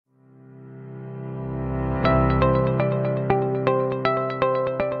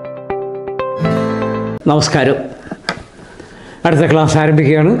നമസ്കാരം. അടുത്ത ക്ലാസ്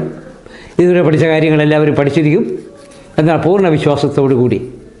ആരംഭിക്കുകയാണ്. ഇതുവരെ പഠിച്ച കാര്യങ്ങളെല്ലാവരും പഠിച്ചിരിക്കും. എന്നാൽ പൂർണ്ണ വിശ്വാസത്തോടു കൂടി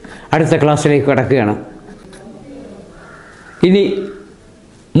അടുത്ത ക്ലാസ്സിലേക്ക് കടക്കുകയാണ്. ഇനി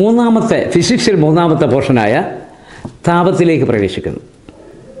ഫിസിക്സിൽ മൂന്നാമത്തെ പോർഷനായ താപത്തിലേക്ക് പ്രവേശിക്കുന്നു.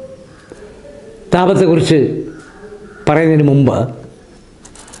 താപത്തെക്കുറിച്ച് പറയുന്നതിന് മുമ്പ്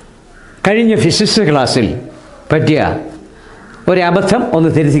കഴിഞ്ഞ ഫിസിക്സ് ക്ലാസ്സിൽ പറ്റിയ ഒരബദ്ധം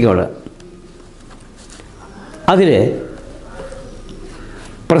ഒന്ന് തിരുത്തിക്കോളുക. അതിൽ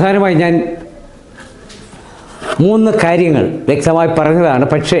പ്രധാനമായി ഞാൻ 3 കാര്യങ്ങൾ വ്യക്തമായി പറഞ്ഞതാണ്.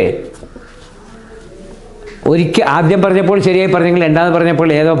 പക്ഷേ ആദ്യം പറഞ്ഞപ്പോൾ ശരിയായി പറഞ്ഞെങ്കിൽ രണ്ടാമത് പറഞ്ഞപ്പോൾ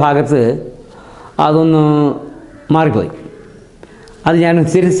ഏതോ ഭാഗത്ത് അതൊന്ന് മാറിപ്പോയി. അത് ഞാൻ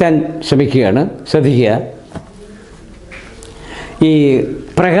തിരുത്താൻ ശ്രമിക്കുകയാണ്. ശ്രദ്ധിക്കുക. ഈ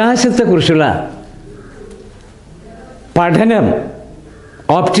പ്രകാശത്തെക്കുറിച്ചുള്ള പഠനം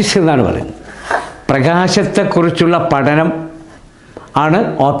ഓപ്റ്റിക്സ് എന്നാണ് പറയുന്നത്. പ്രകാശത്തെക്കുറിച്ചുള്ള പഠനം ആണ്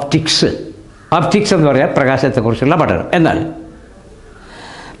ഓപ്റ്റിക്സ്. ഓപ്റ്റിക്സ് എന്ന് പറയാം പ്രകാശത്തെക്കുറിച്ചുള്ള പഠനം. എന്നാൽ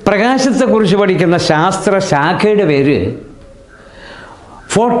പ്രകാശത്തെക്കുറിച്ച് പഠിക്കുന്ന ശാസ്ത്രശാഖയുടെ പേര്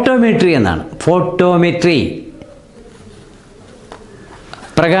ഫോട്ടോമെട്രി എന്നാണ്. ഫോട്ടോമെട്രി.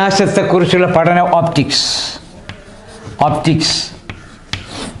 പ്രകാശത്തെക്കുറിച്ചുള്ള പഠനം ഓപ്റ്റിക്സ്.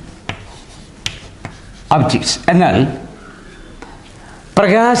 എന്നാൽ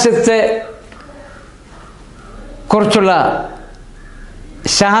പ്രകാശത്തെക്കുറിച്ചുള്ള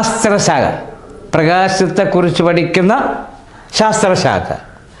ശാസ്ത്രശാഖ, പ്രകാശത്തെക്കുറിച്ച് പഠിക്കുന്ന ശാസ്ത്രശാഖ,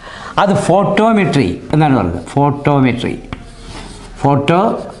 അത് ഫോട്ടോമെട്രി എന്നാണ് പറയുന്നത്. ഫോട്ടോമെട്രി.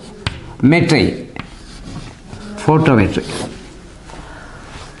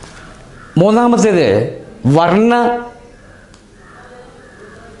 മൂന്നാമത്തേത്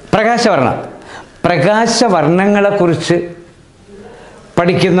പ്രകാശവർണ്ണങ്ങളെക്കുറിച്ച്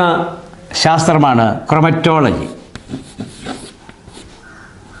പഠിക്കുന്ന ശാസ്ത്രമാണ് ക്രോമറ്റോളജി.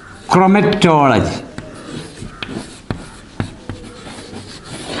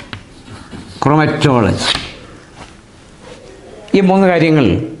 ഈ 3 കാര്യങ്ങൾ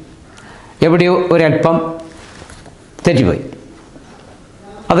എവിടെയോ ഒരല്പം തെറ്റിപ്പോയി.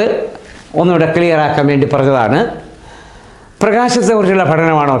 അത് ഒന്നുകൂടെ ക്ലിയറാക്കാൻ വേണ്ടി പറഞ്ഞതാണ്. പ്രകാശത്തെക്കുറിച്ചുള്ള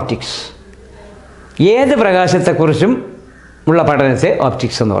പഠനമാണ് ഓപ്റ്റിക്സ്. ഏത് പ്രകാശത്തെക്കുറിച്ചും ഉള്ള പഠനത്തെ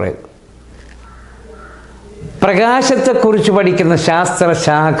ഓപ്റ്റിക്സ് എന്ന് പറയുന്നു. പ്രകാശത്തെക്കുറിച്ച് പഠിക്കുന്ന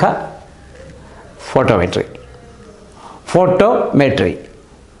ശാസ്ത്രശാഖ ഫോട്ടോമെട്രി.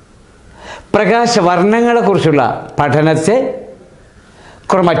 പ്രകാശവർണ്ണങ്ങളെക്കുറിച്ചുള്ള പഠനത്തെ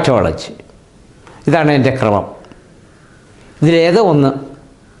ക്രോമറ്റോളജി. ഇതാണ് എൻ്റെ ക്രമം. ഇതിലേതോ ഒന്ന്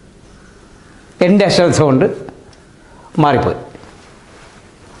എൻ്റെ അശ്രദ്ധ കൊണ്ട് മാറിപ്പോയി.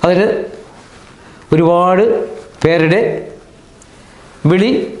 അതിന് ഒരുപാട് പേരുടെ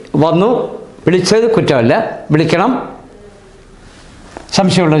വിളിച്ചത് കുറ്റമല്ല. വിളിക്കണം,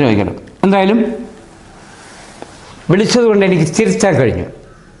 സംശയമുള്ള ചോദിക്കണം. എന്തായാലും വിളിച്ചതുകൊണ്ട് എനിക്ക് തിരുത്താൻ കഴിഞ്ഞു.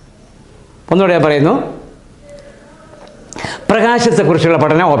 ഒന്നുകൂടെ ഞാൻ പറയുന്നു. പ്രകാശത്തെക്കുറിച്ചുള്ള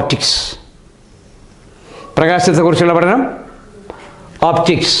പഠനം ഓപ്റ്റിക്സ്.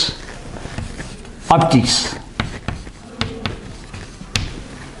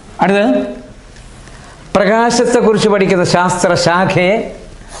 അടുത്തത് പ്രകാശത്തെക്കുറിച്ച് പഠിക്കുന്ന ശാസ്ത്രശാഖയെ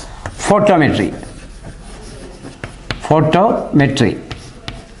ഫോട്ടോമെട്രി.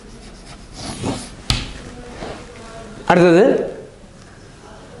 അടുത്തത്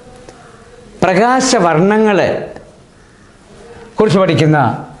പ്രകാശവർണ്ണങ്ങളെ കുറിച്ച് പഠിക്കുന്ന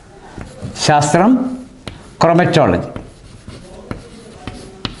ശാസ്ത്രം ക്രോമറ്റോളജി.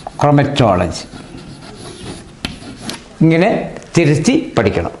 ഇങ്ങനെ തിരുത്തി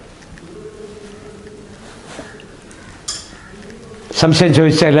പഠിക്കണം. സംശയം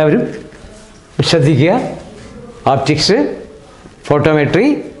ചോദിച്ച എല്ലാവരും ശ്രദ്ധിക്കുക. Optics, photometry,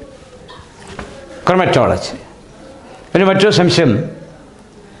 ക്രോമറ്റോളജി. പിന്നെ മറ്റൊരു സംശയം,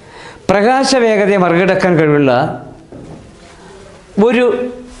 പ്രകാശവേഗതയെ മറികടക്കാൻ കഴിവുള്ള ഒരു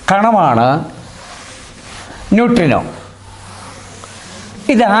കണമാണ് ന്യൂട്രിനോ.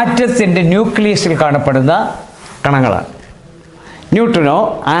 ഇത് ആറ്റത്തിൻ്റെ ന്യൂക്ലിയസിൽ കാണപ്പെടുന്ന കണങ്ങളാണ്.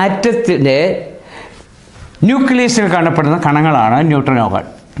 ആറ്റത്തിൻ്റെ ന്യൂക്ലിയസിൽ കാണപ്പെടുന്ന കണങ്ങളാണ്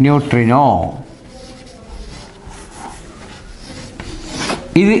ന്യൂട്രിനോ.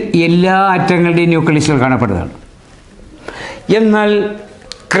 ഇത് എല്ലാ ആറ്റങ്ങളുടെയും ന്യൂക്ലിയസിൽ കാണപ്പെടുന്നതാണ്. എന്നാൽ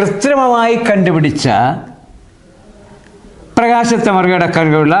കൃത്രിമമായി കണ്ടുപിടിച്ച പ്രകാശത്തെ മറികടക്കാൻ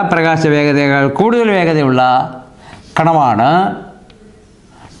കഴിവുള്ള പ്രകാശവേഗതയേക്കാൾ കൂടുതൽ വേഗതയുള്ള കണമാണ്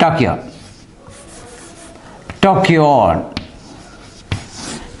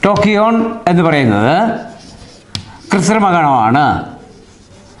ടോക്കിയോൺ എന്ന് പറയുന്നത് കൃത്രിമ കണമാണ്.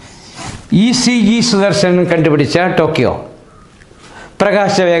 ECG സുദർശനം കണ്ടുപിടിച്ച ടോക്കിയോ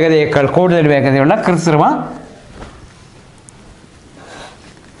പ്രകാശവേഗതയേക്കാൾ കൂടുതൽ വേഗതയുള്ള കൃത്രിമ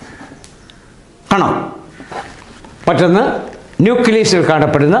കണം. മറ്റൊന്ന് ന്യൂക്ലിയസിൽ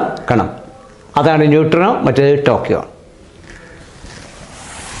കാണപ്പെടുന്ന കണം, അതാണ് ന്യൂട്രിനോ, മറ്റേത് ടോക്കിയോ.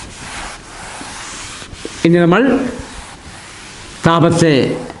 ഇനി നമ്മൾ താപത്തെ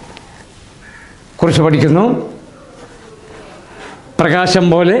കുറിച്ച് പഠിക്കുന്നു. പ്രകാശം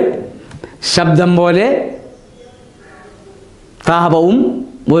പോലെ, ശബ്ദം പോലെ താപവും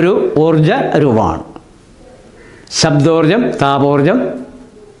ഒരു ഊർജ രൂപമാണ്. ശബ്ദോർജം, താപോർജം,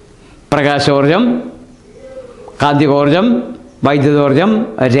 പ്രകാശോർജം, കാന്തികോർജം, വൈദ്യുതോർജം,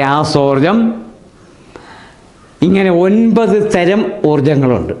 രാസോർജം, ഇങ്ങനെ 9 തരം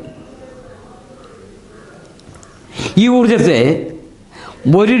ഊർജങ്ങളുണ്ട്. ഈ ഊർജത്തെ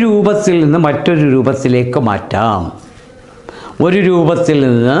ഒരു രൂപത്തിൽ നിന്ന് മറ്റൊരു രൂപത്തിലേക്ക് മാറ്റാം. ഒരു രൂപത്തിൽ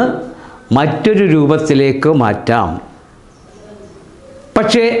നിന്ന് മറ്റൊരു രൂപത്തിലേക്ക് മാറ്റാം.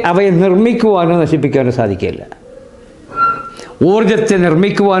 പക്ഷേ അവയെ നിർമ്മിക്കുവാനോ നശിപ്പിക്കാനോ സാധിക്കില്ല. ഊർജത്തെ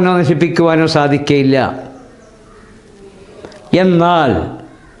നിർമ്മിക്കുവാനോ നശിപ്പിക്കുവാനോ സാധിക്കില്ല. എന്നാൽ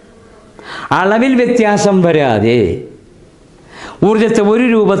അളവിൽ വ്യത്യാസം വരാതെ ഊർജത്തെ ഒരു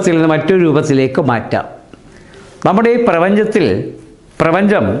രൂപത്തിൽ നിന്ന് മറ്റൊരു രൂപത്തിലേക്ക് മാറ്റാം. നമ്മുടെ ഈ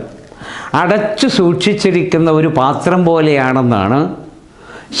പ്രപഞ്ചം അടച്ചു സൂക്ഷിച്ചിരിക്കുന്ന ഒരു പാത്രം പോലെയാണെന്നാണ്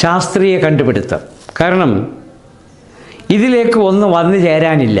ശാസ്ത്രീയ കണ്ടുപിടുത്തം. കാരണം ഇതിലേക്ക് ഒന്ന് വന്നു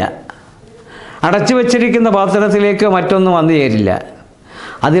ചേരാനില്ല. അടച്ചു വച്ചിരിക്കുന്ന പാത്രത്തിലേക്ക് മറ്റൊന്ന് വന്നു ചേരില്ല,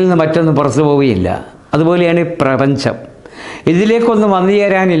 അതിൽ നിന്ന് മറ്റൊന്ന് പുറത്തു പോവുകയില്ല. അതുപോലെയാണ് ഈ പ്രപഞ്ചം. ഇതിലേക്കൊന്നും വന്നു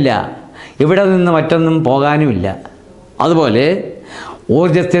ചേരാനില്ല, ഇവിടെ നിന്ന് മറ്റൊന്നും പോകാനുമില്ല. അതുപോലെ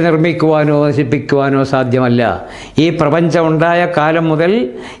ഊർജത്തെ നിർമ്മിക്കുവാനോ നശിപ്പിക്കുവാനോ സാധ്യമല്ല. ഈ പ്രപഞ്ചം ഉണ്ടായ കാലം മുതൽ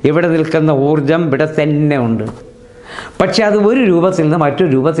ഇവിടെ നിൽക്കുന്ന ഊർജം ഇവിടെ തന്നെ ഉണ്ട്. പക്ഷെ അത് ഒരു രൂപത്തിൽ നിന്ന് മറ്റൊരു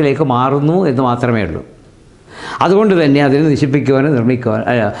രൂപത്തിലേക്ക് മാറുന്നു എന്ന് മാത്രമേ ഉള്ളൂ. അതുകൊണ്ട് തന്നെ അതിനെ നശിപ്പിക്കുവാനോ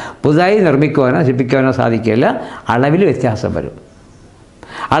പുതുതായി നിർമ്മിക്കുവാനോ നശിപ്പിക്കുവാനോ സാധിക്കില്ല. അളവിൽ വ്യത്യാസം വരും.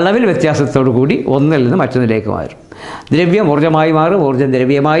 അളവിൽ വ്യത്യാസത്തോടു കൂടി ഒന്നിൽ നിന്ന് മറ്റൊന്നിലേക്ക് മാറും. ദ്രവ്യം ഊർജ്ജമായി മാറും, ഊർജ്ജം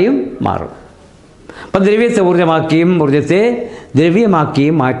ദ്രവ്യമായും മാറും. അപ്പം ദ്രവ്യത്തെ ഊർജ്ജമാക്കിയും ഊർജ്ജത്തെ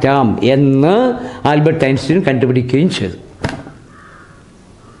ദ്രവ്യമാക്കിയും മാറ്റാം എന്ന് ആൽബർട്ട് ഐൻസ്റ്റീൻ കണ്ടുപിടിക്കുകയും ചെയ്തു.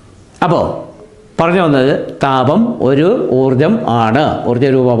 അപ്പോൾ പറഞ്ഞു വന്നത്, താപം ഒരു ഊർജം ആണ്,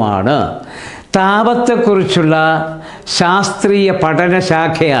 ഊർജ്ജരൂപമാണ്. താപത്തെക്കുറിച്ചുള്ള ശാസ്ത്രീയ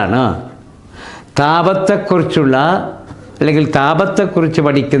പഠനശാഖയാണ് താപത്തെക്കുറിച്ചുള്ള അല്ലെങ്കിൽ താപത്തെക്കുറിച്ച്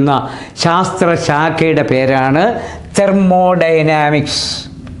പഠിക്കുന്ന ശാസ്ത്രശാഖയുടെ പേരാണ് തെർമോഡൈനാമിക്സ്.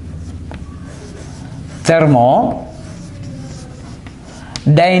 തെർമോഡൈനാമിക്സ്.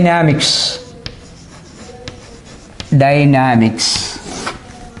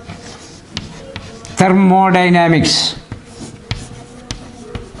 തെർമോഡൈനാമിക്സ്.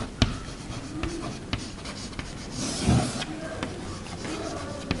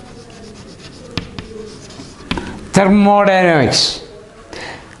 തെർമോഡൈനാമിക്സ്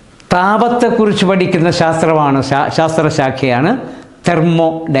താപത്തെക്കുറിച്ച് പഠിക്കുന്ന ശാസ്ത്രശാഖയാണ്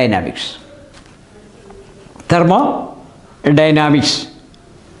തെർമോഡൈനാമിക്സ്. തെർമോഡൈനാമിക്സ്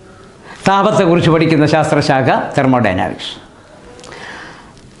താപത്തെക്കുറിച്ച് പഠിക്കുന്ന ശാസ്ത്രശാഖ തെർമോഡൈനാമിക്സ്.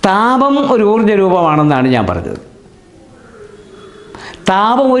 താപം ഒരു ഊർജ്ജരൂപമാണെന്നാണ് ഞാൻ പറഞ്ഞത്.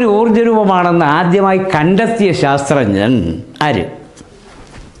 താപം ഒരു ഊർജ്ജരൂപമാണെന്ന് ആദ്യമായി കണ്ടെത്തിയ ശാസ്ത്രജ്ഞൻ ആര്?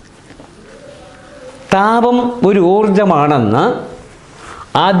 താപം ഒരു ഊർജമാണെന്ന്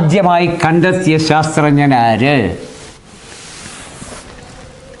ആദ്യമായി കണ്ടെത്തിയ ശാസ്ത്രജ്ഞൻ ആര്?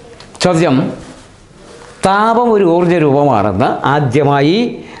 ചോദ്യം, താപം ഒരു ഊർജ്ജരൂപമാണെന്ന് ആദ്യമായി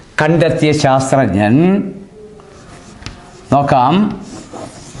കണ്ടെത്തിയ ശാസ്ത്രജ്ഞൻ നോക്കാം.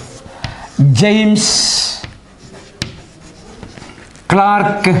 James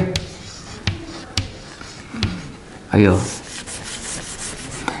clerk.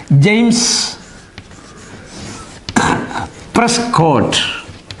 James Prescott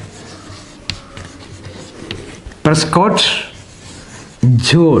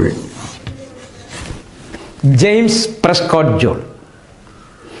joule. James Prescott joule.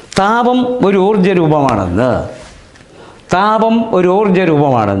 താപം ഒരു ഊർജ്ജരൂപമാണെന്ന്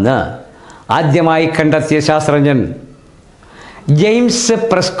ആദ്യമായി കണ്ടെത്തിയ ശാസ്ത്രജ്ഞൻ ജെയിംസ്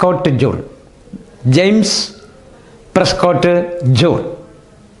പ്രസ്കോട്ട് ജൂൾ.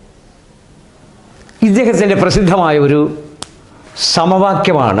 ഇദ്ദേഹത്തിൻ്റെ പ്രസിദ്ധമായ ഒരു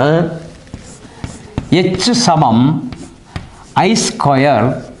സമവാക്യമാണ് H സമം I സ്ക്വയർ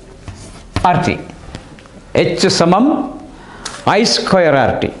RT. H സമം I സ്ക്വയർ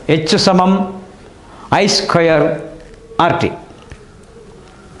RT. H സമം I സ്ക്വയർ RT.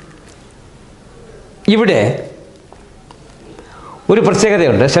 ഇവിടെ ഒരു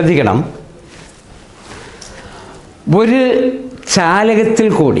പ്രത്യേകതയുണ്ട്, ശ്രദ്ധിക്കണം. ഒരു ചാലകത്തിൽ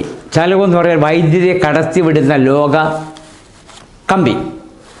കൂടി, ചാലകം എന്ന് പറഞ്ഞാൽ വൈദ്യുതിയെ കടത്തിവിടുന്ന ലോക കമ്പി,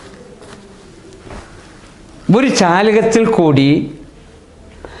 ഒരു ചാലകത്തിൽ കൂടി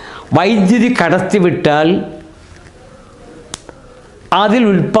വൈദ്യുതി കടത്തിവിട്ടാൽ അതിൽ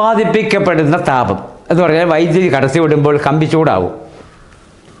ഉൽപ്പാദിപ്പിക്കപ്പെടുന്ന താപം എന്ന് പറഞ്ഞാൽ വൈദ്യുതി കടത്തിവിടുമ്പോൾ കമ്പി ചൂടാവും,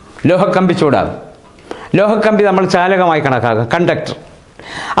 ലോഹക്കമ്പി ചൂടാവും. ലോഹക്കമ്പി നമ്മൾ ചാലകമായി കണക്കാക്കുക, കണ്ടക്ടർ.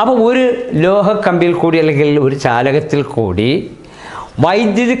 അപ്പോൾ ഒരു ലോഹക്കമ്പിയിൽ കൂടി അല്ലെങ്കിൽ ഒരു ചാലകത്തിൽ കൂടി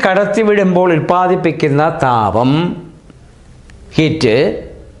വൈദ്യുതി കടത്തിവിടുമ്പോൾ ഉൽപ്പാദിപ്പിക്കുന്ന താപം, ഹീറ്റ്,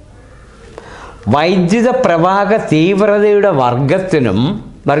 വൈദ്യുത പ്രവാഹ തീവ്രതയുടെ വർഗത്തിനും,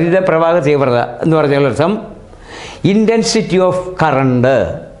 വൈദ്യുത പ്രവാഹ തീവ്രത എന്ന് പറഞ്ഞാൽ അർത്ഥം ഇൻറ്റൻസിറ്റി ഓഫ് കറണ്ട്,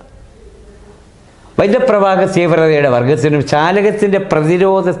 വൈദ്യുത പ്രവാഹ തീവ്രതയുടെ വർഗത്തിനും ചാലകത്തിൻ്റെ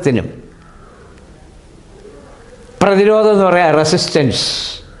പ്രതിരോധത്തിനും, പ്രതിരോധം എന്ന് പറയാൻ റെസിസ്റ്റൻസ്,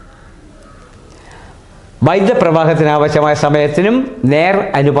 വൈദ്യുത പ്രവാഹത്തിന് ആവശ്യമായ സമയത്തിനും നേർ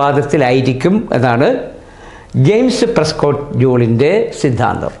അനുപാതത്തിലായിരിക്കും എന്നാണ് ജെയിംസ് പ്രെസ്കോട്ട് ജൂളിൻ്റെ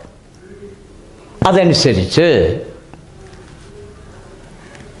സിദ്ധാന്തം. അതനുസരിച്ച്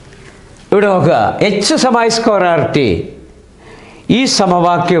ഇവിടെ നോക്കുക, എച്ച് സമ സ്ക്വയർ ആർ ടി, ഈ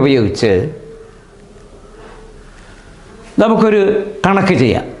സമവാക്യം ഉപയോഗിച്ച് നമുക്കൊരു കണക്ക്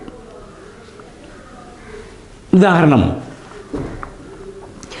ചെയ്യാം. ഉദാഹരണം,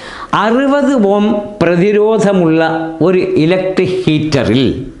 60 ഓം പ്രതിരോധമുള്ള ഒരു ഇലക്ട്രിക് ഹീറ്ററിൽ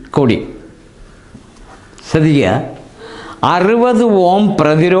കൂടി, ശ്രദ്ധിക്കുക, 60 ഓം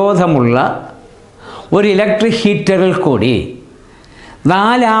പ്രതിരോധമുള്ള ഒരു ഇലക്ട്രിക് ഹീറ്ററിൽ കൂടി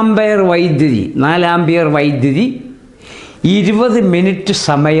 4 ആമ്പിയർ വൈദ്യുതി 20 മിനിറ്റ്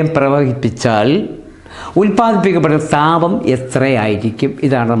സമയം പ്രവഹിപ്പിച്ചാൽ ഉൽപ്പാദിപ്പിക്കപ്പെടുന്ന താപം എത്രയായിരിക്കും?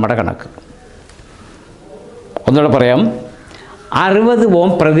 ഇതാണ് നമ്മുടെ കണക്ക്. ഒന്നുകൂടെ പറയാം, 60 ഓം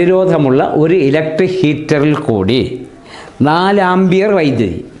പ്രതിരോധമുള്ള ഒരു ഇലക്ട്രിക് ഹീറ്ററിൽ കൂടി 4 ആമ്പിയർ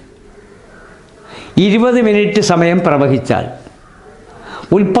വൈദ്യുതി 20 മിനിറ്റ് സമയം പ്രവഹിച്ചാൽ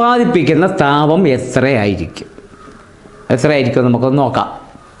ഉൽപ്പാദിപ്പിക്കുന്ന താപം എത്രയായിരിക്കും നമുക്കൊന്ന് നോക്കാം.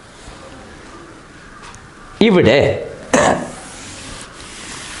 ഇവിടെ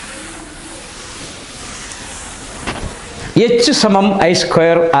എച്ച് സമം I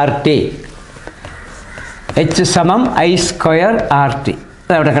square R T, H സമം ഐ സ്ക്വയർ ആർ ടി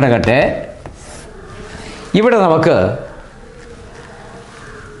അതവിടെ കിടക്കട്ടെ. ഇവിടെ നമുക്ക്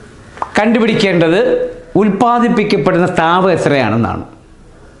കണ്ടുപിടിക്കേണ്ടത് ഉൽപ്പാദിപ്പിക്കപ്പെടുന്ന താപം എത്രയാണെന്നാണ്.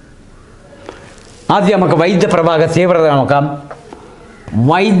 ആദ്യം നമുക്ക് വൈദ്യുത പ്രവാഹ തീവ്രത നോക്കാം.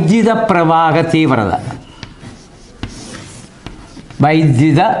 വൈദ്യുത പ്രവാഹ തീവ്രത,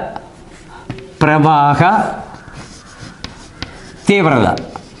 വൈദ്യുത പ്രവാഹ തീവ്രത,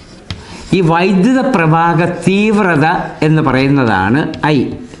 ഈ വൈദ്യുത പ്രവാഹ തീവ്രത എന്ന് പറയുന്നതാണ് ഐ.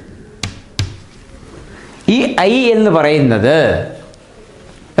 ഈ ഐ എന്ന് പറയുന്നത്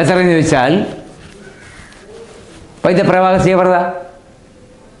എത്രയെന്ന് ചോദിച്ചാൽ, വൈദ്യുത പ്രവാഹ തീവ്രത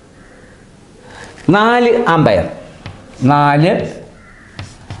 4 ആമ്പയർ, 4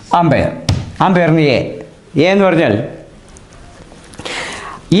 ആമ്പയർ. ആമ്പയറിന് എ എന്ന് പറഞ്ഞാൽ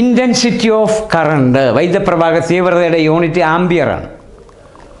ഇൻറ്റൻസിറ്റി ഓഫ് കറണ്ട്, വൈദ്യുത പ്രവാഹ തീവ്രതയുടെ യൂണിറ്റ് ആംബിയറാണ്,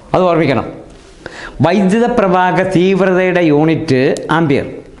 അത് ഓർമ്മിക്കണം. വൈദ്യുത പ്രവാഹ തീവ്രതയുടെ യൂണിറ്റ് ആംബിയർ,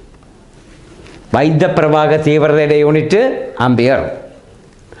 വൈദ്യുത പ്രവാഹ തീവ്രതയുടെ യൂണിറ്റ് ആംബിയർ.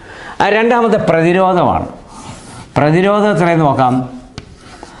 രണ്ടാമത്തെ പ്രതിരോധമാണ്. പ്രതിരോധം എത്രയെന്ന് നോക്കാം.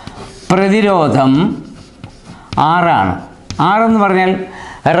 പ്രതിരോധം 6 ആണ്. 6 എന്ന് പറഞ്ഞാൽ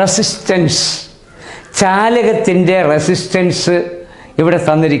റെസിസ്റ്റൻസ്, ചാലകത്തിൻ്റെ റെസിസ്റ്റൻസ് ഇവിടെ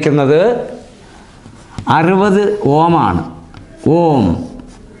തന്നിരിക്കുന്നത് 60 ഓമാണ്. ഓം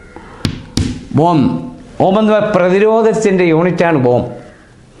എന്ന് പറഞ്ഞാൽ പ്രതിരോധത്തിൻ്റെ യൂണിറ്റാണ് ഓം.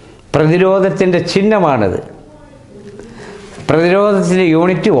 പ്രതിരോധത്തിൻ്റെ ചിഹ്നമാണിത്. പ്രതിരോധത്തിൻ്റെ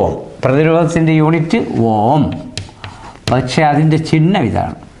യൂണിറ്റ് ഓം, പ്രതിരോധത്തിൻ്റെ യൂണിറ്റ് ഓം. പക്ഷേ അതിൻ്റെ ചിഹ്നം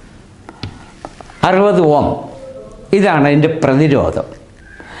ഇതാണ്, 60 ഓം. ഇതാണ് അതിൻ്റെ പ്രതിരോധം.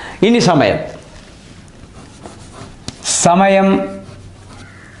 ഇനി സമയം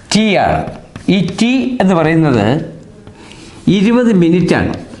ടി ആണ്. ഈ ടി എന്ന് പറയുന്നത് 20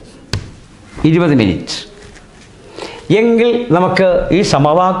 മിനിറ്റാണ്. 20 മിനിറ്റ് എങ്കിൽ നമുക്ക് ഈ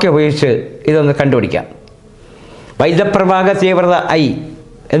സമവാക്യം ഉപയോഗിച്ച് ഇതൊന്ന് കണ്ടുപിടിക്കാം. വൈദ്യുതപ്രവാഹ തീവ്രത ഐ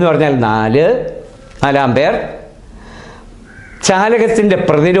എന്ന് പറഞ്ഞാൽ 4 ആമ്പയർ, ചാലകത്തിൻ്റെ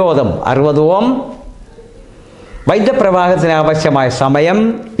പ്രതിരോധം 60 ഓം, വൈദ്യുതപ്രവാഹത്തിന് ആവശ്യമായ സമയം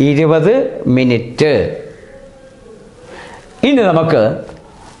 20 മിനിറ്റ്. ഇനി നമുക്ക്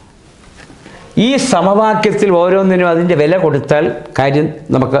ഈ സമവാക്യത്തിൽ ഓരോന്നിനും അതിൻ്റെ വില കൊടുത്താൽ കാര്യം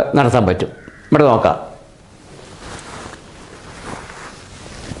നമുക്ക് നടത്താൻ പറ്റും. ഇവിടെ നോക്കാം.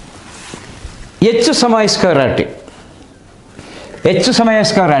 എച്ച് സമ സ്ക്വയർ ആർ ടി, എച്ച് സമം എ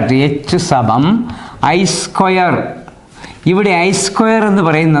സ്ക്വയർ ആയിട്ട് എച്ച് സമം ഐ സ്ക്വയർ. ഇവിടെ ഐ സ്ക്വയർ എന്ന്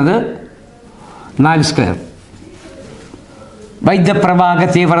പറയുന്നത് 4 സ്ക്വയർ. വൈദ്യുതപ്രവാഹ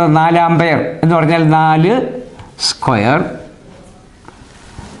തീവ്രത 4 ആമ്പയർ എന്ന് പറഞ്ഞാൽ 4 square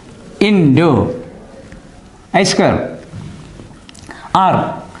into I square R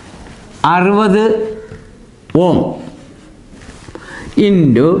 60 Om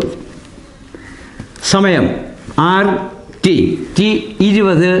into സമയം ആർ ടി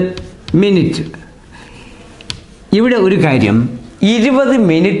 20 മിനിറ്റ്. ഇവിടെ ഒരു കാര്യം, 20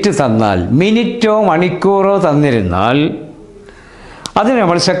 മിനിറ്റ് തന്നാൽ, മിനിറ്റോ മണിക്കൂറോ തന്നിരുന്നാൽ അതിന്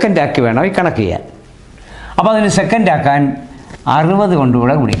നമ്മൾ സെക്കൻഡാക്കി വേണം ഈ കണക്ക് ചെയ്യാൻ. അപ്പോൾ അതിന് സെക്കൻഡാക്കാൻ 60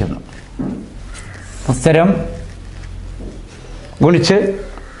 കൊണ്ടുകൂടെ ഗുണിക്കുന്നു. ഉത്തരം ഗുണിച്ച്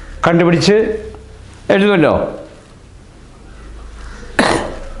കണ്ടുപിടിച്ച് എഴുതുമല്ലോ.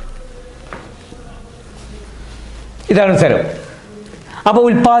 ഇതാണ് ഉത്തരം. അപ്പോൾ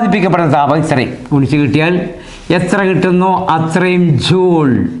ഉൽപ്പാദിപ്പിക്കപ്പെടുന്ന താപം ഇത്രയും ഗുണിച്ച് കിട്ടിയാൽ എത്ര കിട്ടുന്നോ അത്രയും ജൂൾ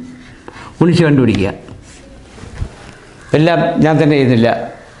ഗുണിച്ച് കണ്ടുപിടിക്കുക. എല്ലാം ഞാൻ തന്നെ ചെയ്യുന്നില്ല,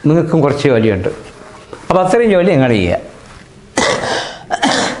 നിങ്ങൾക്കും കുറച്ച് ജോലിയുണ്ട്. അപ്പോൾ അത്രയും ജോലി നിങ്ങൾ ചെയ്യുക.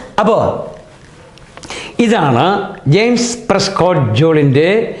 അപ്പോൾ ഇതാണ് ജെയിംസ് പ്രെസ്കോട്ട് ജൂളിൻ്റെ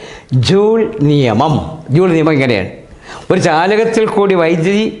ജൂൾ നിയമം. ജൂൾ നിയമം ഇങ്ങനെയാണ്: ഒരു ചാലകത്തിൽ കൂടി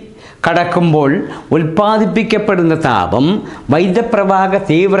വൈദ്യുതി കടക്കുമ്പോൾ ഉൽപ്പാദിപ്പിക്കപ്പെടുന്ന താപം വൈദ്യുതപ്രവാഹ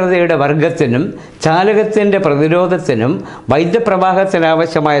തീവ്രതയുടെ വർഗത്തിനും ചാലകത്തിൻ്റെ പ്രതിരോധത്തിനും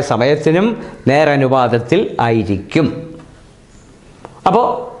വൈദ്യുതപ്രവാഹത്തിനാവശ്യമായ സമയത്തിനും നേരനുപാതത്തിൽ ആയിരിക്കും. അപ്പോൾ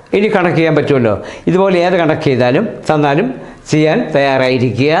ഇനി കണക്ക് ചെയ്യാൻ പറ്റുമല്ലോ. ഇതുപോലെ ഏത് കണക്ക് ചെയ്താലും തന്നാലും ചെയ്യാൻ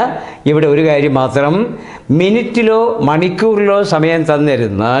തയ്യാറായിരിക്കുക. ഇവിടെ ഒരു കാര്യം മാത്രം, മിനിറ്റിലോ മണിക്കൂറിലോ സമയം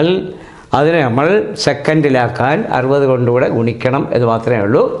തന്നിരുന്നാൽ അതിനെ നമ്മൾ സെക്കൻഡിലാക്കാൻ 60 കൊണ്ടുകൂടെ ഗുണിക്കണം എന്ന് മാത്രമേ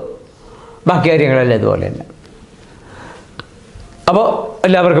ഉള്ളൂ. ബാക്കി കാര്യങ്ങളെല്ലാം ഇതുപോലെ തന്നെ. അപ്പോൾ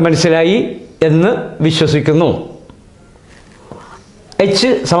എല്ലാവർക്കും മനസ്സിലായി എന്ന് വിശ്വസിക്കുന്നു. എച്ച്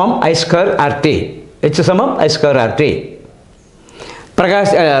സമം I square R T. H സമം ഐ സ്ക്വയർ ആർ ടി.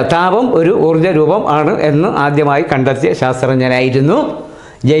 താപം ഒരു ഊർജ്ജ രൂപം ആണ് എന്ന് ആദ്യമായി കണ്ടെത്തിയ ശാസ്ത്രജ്ഞനായിരുന്നു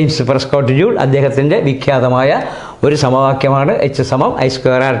ജെയിംസ് പ്രെസ്കോട്ട് ജൂൾ. അദ്ദേഹത്തിൻ്റെ വിഖ്യാതമായ ഒരു സമവാക്യമാണ് എച്ച് സമം ഐ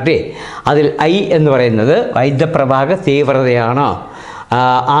സ്ക്വയർ ആർ ടി. അതിൽ ഐ എന്ന് പറയുന്നത് വൈദ്യുതപ്രവാഹ തീവ്രതയാണ്,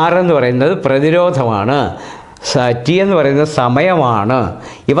 ആർ എന്ന് പറയുന്നത് പ്രതിരോധമാണ്, ടി എന്ന് പറയുന്നത് സമയമാണ്.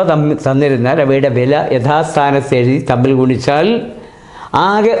 ഇവ തന്നിരുന്നാൽ അവയുടെ വില യഥാസ്ഥാനത്ത് എഴുതി തമ്മിൽ ഗുണിച്ചാൽ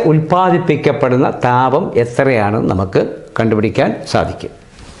ആകെ ഉൽപ്പാദിപ്പിക്കപ്പെടുന്ന താപം എത്രയാണെന്ന് നമുക്ക് കണ്ടുപിടിക്കാൻ സാധിക്കും.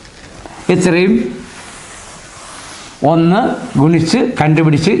 ഇത്രയും ഒന്ന് ഗുണിച്ച്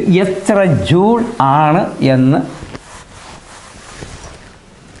കണ്ടുപിടിച്ച് എത്ര ജൂൾ ആണ് എന്ന്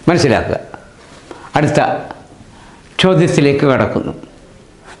മനസ്സിലാക്കുക. അടുത്ത ചോദ്യത്തിലേക്ക് കടക്കുന്നു.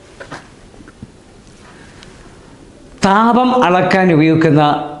 താപം അളക്കാൻ ഉപയോഗിക്കുന്ന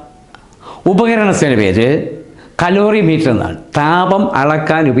ഉപകരണത്തിൻ്റെ പേര് കലോറിമീറ്റർ എന്നാണ്. താപം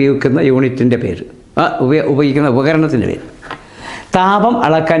അളക്കാൻ ഉപയോഗിക്കുന്ന യൂണിറ്റിൻ്റെ പേര്, ഉപയോഗിക്കുന്ന ഉപകരണത്തിൻ്റെ പേര്, താപം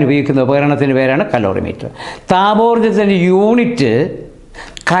അളക്കാൻ ഉപയോഗിക്കുന്ന ഉപകരണത്തിൻ്റെ പേരാണ് കലോറിമീറ്റർ. താപോർജ്ജത്തിൻ്റെ യൂണിറ്റ്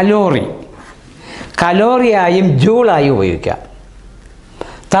കലോറി, കലോറിയായും ജൂളായും ഉപയോഗിക്കാം.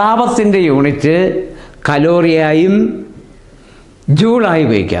 താപത്തിൻ്റെ യൂണിറ്റ് കലോറിയായും ജൂളായി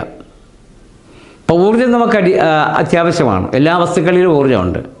ഉപയോഗിക്കാം. അപ്പോൾ ഊർജ്ജം നമുക്ക് അത്യാവശ്യമാണ്. എല്ലാ വസ്തുക്കളിലും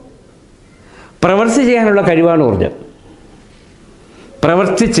ഊർജ്ജമുണ്ട്. പ്രവൃത്തി ചെയ്യാനുള്ള കഴിവാണ് ഊർജ്ജം.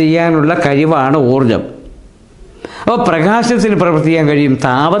 പ്രവൃത്തി ചെയ്യാനുള്ള കഴിവാണ് ഊർജ്ജം. അപ്പോൾ പ്രകാശത്തിന് പ്രവൃത്തി ചെയ്യാൻ കഴിയും,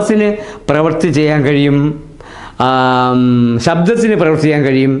 താപത്തിന് പ്രവൃത്തി ചെയ്യാൻ കഴിയും, ശബ്ദത്തിന് പ്രവൃത്തി ചെയ്യാൻ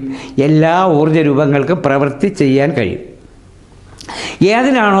കഴിയും. എല്ലാ ഊർജ്ജ രൂപങ്ങൾക്കും പ്രവൃത്തി ചെയ്യാൻ കഴിയും.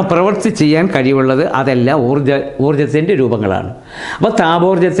 ഏതിനാണോ പ്രവൃത്തി ചെയ്യാൻ കഴിവുള്ളത് അതെല്ലാം ഊർജ്ജത്തിൻ്റെ രൂപങ്ങളാണ്. അപ്പോൾ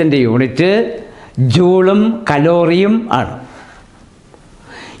താപോർജ്ജത്തിൻ്റെ യൂണിറ്റ് ജൂളും കലോറിയും ആണ്.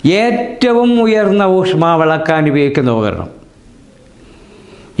 ഏറ്റവും ഉയർന്ന ഊഷ്മാവ് അളക്കാൻ ഉപയോഗിക്കുന്ന ഉപകരണം,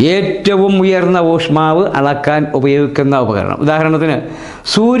 ഏറ്റവും ഉയർന്ന ഊഷ്മാവ് അളക്കാൻ ഉപയോഗിക്കുന്ന ഉപകരണം, ഉദാഹരണത്തിന്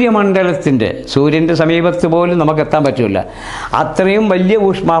സൂര്യൻ്റെ സമീപത്ത് പോലും നമുക്ക് എത്താൻ പറ്റില്ല, അത്രയും വലിയ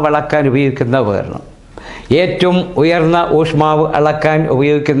ഊഷ്മാവ് അളക്കാൻ ഉപയോഗിക്കുന്ന ഉപകരണം. ഏറ്റവും ഉയർന്ന ഊഷ്മാവ് അളക്കാൻ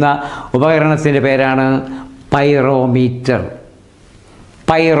ഉപയോഗിക്കുന്ന ഉപകരണത്തിൻ്റെ പേരാണ് പൈറോമീറ്റർ.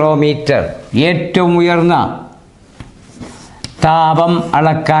 പൈറോമീറ്റർ ഏറ്റവും ഉയർന്ന താപം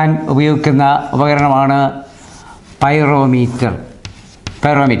അളക്കാൻ ഉപയോഗിക്കുന്ന ഉപകരണമാണ് പൈറോമീറ്റർ.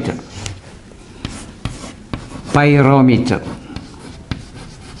 പൈറോമീറ്റർ പൈറോമീറ്റർ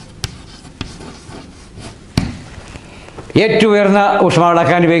ഏറ്റവും ഉയർന്ന ഊഷ്മാവ്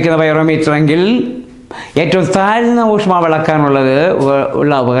അളക്കാൻ ഉപയോഗിക്കുന്ന പൈറോമീറ്റർ എങ്കിൽ ഏറ്റവും താഴ്ന്ന ഊഷ്മാവ് അളക്കാനുള്ളത്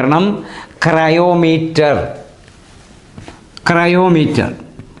ഉള്ള ഉപകരണം ക്രയോമീറ്റർ. ക്രയോമീറ്റർ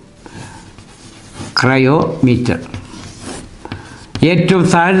ക്രയോമീറ്റർ ഏറ്റവും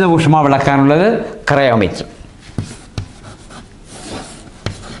താഴ്ന്ന ഊഷ്മാവ് അളക്കാനുള്ളത് ക്രയോമീറ്റർ.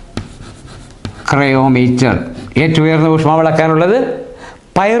 ഏറ്റവും ഉയർന്ന ഊഷ്മാവ് അളക്കാനുള്ളത്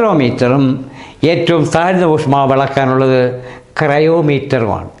പൈറോമീറ്ററും ഏറ്റവും താഴ്ന്ന ഊഷ്മാവ് അളക്കാനുള്ളത്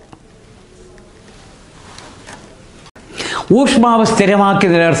ക്രയോമീറ്ററുമാണ്. ഊഷ്മാവ് സ്ഥിരമാക്കി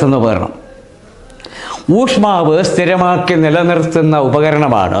നിലനിർത്തുന്ന ഉപകരണം. ഊഷ്മാവ് സ്ഥിരമാക്കി നിലനിർത്തുന്ന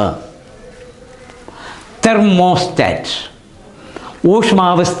ഉപകരണമാണ് തെർമോസ്റ്റാറ്റ്.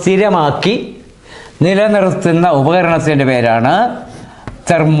 ഊഷ്മാവ് സ്ഥിരമാക്കി നിലനിർത്തുന്ന ഉപകരണത്തിൻ്റെ പേരാണ്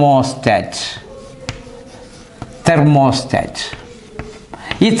തെർമോസ്റ്റാറ്റ്.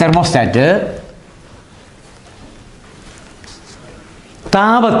 ഈ തെർമോസ്റ്റാറ്റ്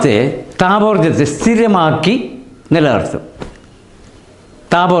താപോർജ്ജത്തെ സ്ഥിരമാക്കി നിലനിർത്തും.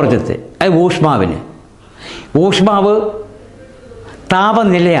 താപോർജ്ജത്തെ, അത് ഊഷ്മാവ്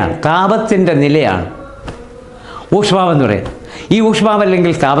താപനിലയാണ്, താപത്തിൻ്റെ നിലയാണ് ഊഷ്മാവെന്ന് പറയുന്നത്. ഈ ഊഷ്മാവ്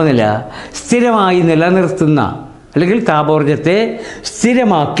അല്ലെങ്കിൽ താപനില സ്ഥിരമായി നിലനിർത്തുന്ന അല്ലെങ്കിൽ താപോർജ്ജത്തെ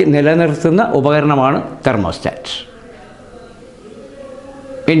സ്ഥിരമാക്കി നിലനിർത്തുന്ന ഉപകരണമാണ് തെർമോസ്റ്റാറ്റ്.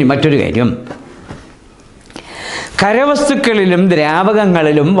 ഇനി മറ്റൊരു കാര്യം, ഖരവസ്തുക്കളിലും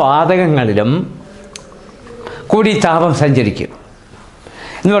ദ്രാവകങ്ങളിലും വാതകങ്ങളിലും കൂടി താപം സഞ്ചരിക്കും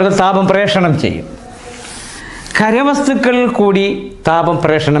എന്ന് പറഞ്ഞാൽ താപം പ്രേഷണം ചെയ്യും. ഖരവസ്തുക്കളിൽ കൂടി താപം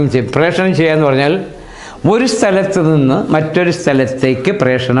പ്രേഷണം ചെയ്യും. പ്രേഷണം ചെയ്യുക എന്ന് പറഞ്ഞാൽ ഒരു സ്ഥലത്ത് നിന്ന് മറ്റൊരു സ്ഥലത്തേക്ക്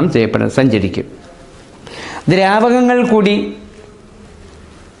പ്രേഷണം സഞ്ചരിക്കും. ദ്രാവകങ്ങൾ കൂടി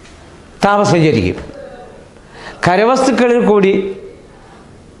താപം സഞ്ചരിക്കും. ഖരവസ്തുക്കളിൽ കൂടി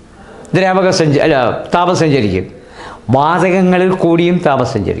താപം സഞ്ചരിക്കും. വാതകങ്ങളിൽ കൂടിയും താപം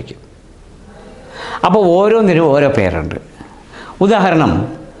സഞ്ചരിക്കും. അപ്പോൾ ഓരോന്നിനും ഓരോ പേരുണ്ട്. ഉദാഹരണം,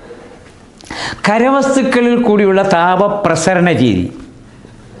 ഖരവസ്തുക്കളിൽ കൂടിയുള്ള താപപ്രസരണ രീതി.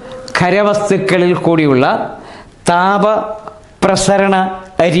 ഖരവസ്തുക്കളിൽ കൂടിയുള്ള താപപ്രസരണ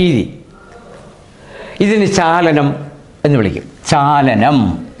രീതി, ഇതിന് ചാലനം എന്ന് വിളിക്കും.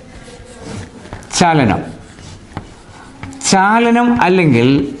 ചാലനം അല്ലെങ്കിൽ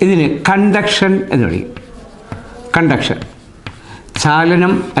ഇതിന് കണ്ടക്ഷൻ എന്ന് വിളിക്കും.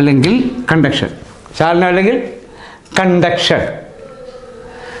 ചാലനം അല്ലെങ്കിൽ കണ്ടക്ഷൻ.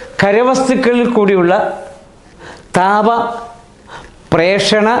 ഖരവസ്തുക്കളിൽ കൂടിയുള്ള താപ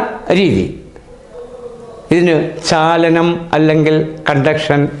പ്രേഷണ രീതി, ഇതിന് ചാലനം അല്ലെങ്കിൽ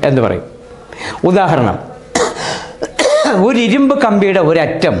കണ്ടക്ഷൻ എന്ന് പറയും. ഉദാഹരണം, ഒരു ഇരുമ്പ് കമ്പിയുടെ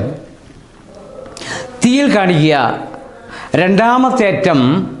ഒരറ്റം തീയിൽ കാണിക്കുക, രണ്ടാമത്തെ അറ്റം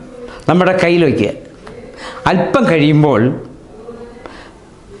നമ്മുടെ കയ്യിൽ വയ്ക്കുക. അല്പം കഴിയുമ്പോൾ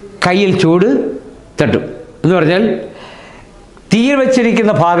കയ്യിൽ ചൂട് തട്ടും എന്ന് പറഞ്ഞാൽ തീയിൽ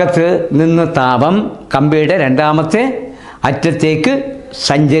വച്ചിരിക്കുന്ന ഭാഗത്ത് നിന്ന് താപം കമ്പിയുടെ രണ്ടാമത്തെ അറ്റത്തേക്ക്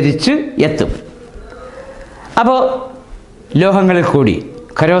സഞ്ചരിച്ച് എത്തും. അപ്പോൾ ലോഹങ്ങളിൽ കൂടി,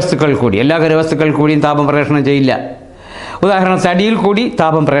 ഖരവസ്തുക്കളിൽ കൂടി, എല്ലാ ഖരവസ്തുക്കളിൽ കൂടിയും താപം പ്രേഷണം ചെയ്യില്ല. ഉദാഹരണം, തടിയിൽ കൂടി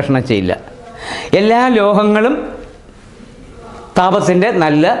താപം പ്രേഷണം ചെയ്യില്ല. എല്ലാ ലോഹങ്ങളും താപത്തിൻ്റെ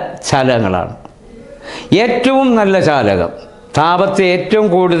നല്ല ചാലകങ്ങളാണ്. ഏറ്റവും നല്ല ചാലകം, താപത്തെ ഏറ്റവും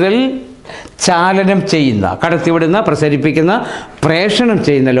കൂടുതൽ ചാലനം ചെയ്യുന്ന, കടത്തിവിടുന്ന, പ്രസരിപ്പിക്കുന്ന, പ്രേഷണം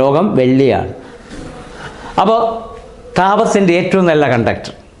ചെയ്യുന്ന ലോഹം വെള്ളിയാണ്. അപ്പോൾ താപത്തിൻ്റെ ഏറ്റവും നല്ല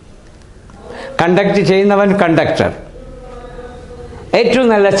കണ്ടക്ട് ചെയ്യുന്നവൻ കണ്ടക്ടർ. ഏറ്റവും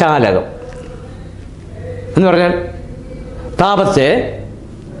നല്ല ചാലകം എന്ന് പറഞ്ഞാൽ താപത്തെ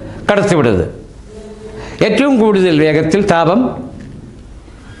കടത്തിവിടുന്നത്. ഏറ്റവും കൂടുതൽ വേഗത്തിൽ താപം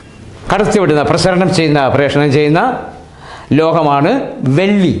കടത്തിവിടുന്ന, പ്രേഷണം ചെയ്യുന്ന ലോഹമാണ്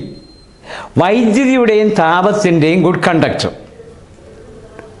വെള്ളി. വൈദ്യുതിയുടെയും താപത്തിൻ്റെയും ഗുഡ് കണ്ടക്ടർ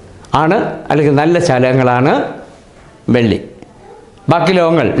ആണ്, അല്ലെങ്കിൽ നല്ല ചാലകങ്ങളാണ് വെള്ളി. ബാക്കി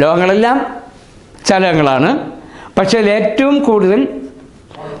ലോഹങ്ങളെല്ലാം ചാലകങ്ങളാണ്. പക്ഷേ ഏറ്റവും കൂടുതൽ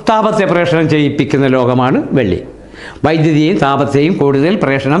താപത്തെ പ്രേഷണം ചെയ്യിപ്പിക്കുന്ന ലോഹമാണ് വെള്ളി. വൈദ്യുതിയെയും താപത്തെയും കൂടുതൽ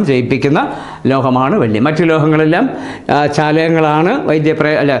പ്രേഷണം ചെയ്യിപ്പിക്കുന്ന ലോഹമാണ് വെള്ളി. മറ്റു ലോഹങ്ങളെല്ലാം ചാലകങ്ങളാണ്,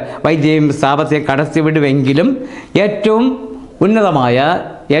 വൈദ്യുതിയും താപത്തെയും കടത്തിവിടുമെങ്കിലും ഏറ്റവും ഉന്നതമായ,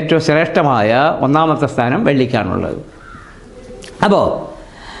 ഏറ്റവും ശ്രേഷ്ഠമായ ഒന്നാമത്തെ സ്ഥാനം വെള്ളിക്കാണുള്ളത്. അപ്പോൾ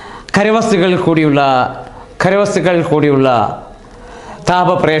ഖരവസ്തുക്കളിൽ കൂടിയുള്ള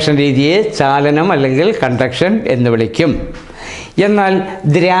താപപ്രേഷണ രീതിയെ ചാലനം അല്ലെങ്കിൽ കണ്ടക്ഷൻ എന്ന് വിളിക്കും. എന്നാൽ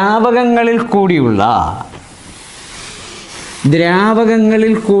ദ്രാവകങ്ങളിൽ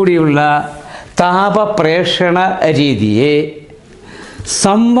കൂടിയുള്ള താപപ്രേഷണ രീതിയെ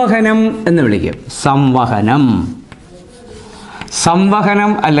സംവഹനം എന്ന് വിളിക്കും. സംവഹനം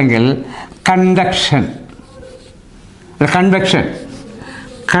അല്ലെങ്കിൽ കൺവെക്ഷൻ.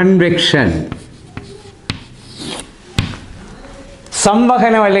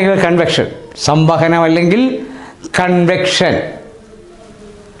 സംവഹനം അല്ലെങ്കിൽ കൺവെക്ഷൻ.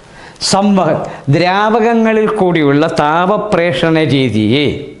 ദ്രാവകങ്ങളിൽ കൂടിയുള്ള താപപ്രേഷണ രീതിയെ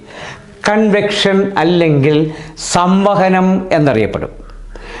കൺവെക്ഷൻ അല്ലെങ്കിൽ സംവഹനം എന്നറിയപ്പെടും.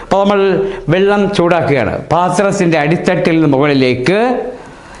 അപ്പോൾ നമ്മൾ വെള്ളം ചൂടാക്കുകയാണ്. പാത്രത്തിൻ്റെ അടിത്തട്ടിൽ നിന്ന് മുകളിലേക്ക്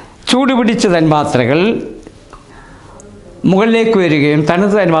ചൂടുപിടിച്ച തന്മാത്രകൾ മുകളിലേക്ക് വരികയും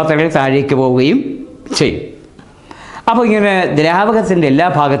തണുത്ത തന്മാത്രകൾ താഴേക്ക് പോവുകയും ചെയ്യും. അപ്പോൾ ഇങ്ങനെ ദ്രാവകത്തിൻ്റെ എല്ലാ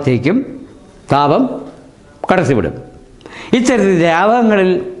ഭാഗത്തേക്കും താപം കടത്തിവിടും. ഇത്തരത്തിൽ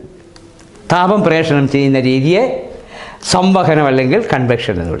ദ്രാവകങ്ങളിൽ താപം പ്രേഷണം ചെയ്യുന്ന രീതിയെ സംവഹനം അല്ലെങ്കിൽ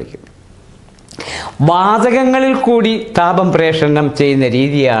കൺവെക്ഷൻ എന്ന് വിളിക്കും. വാതകങ്ങളിൽ കൂടി താപം പ്രേഷണം ചെയ്യുന്ന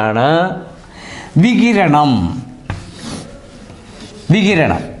രീതിയാണ് വികിരണം.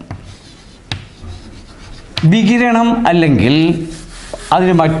 വികിരണം അല്ലെങ്കിൽ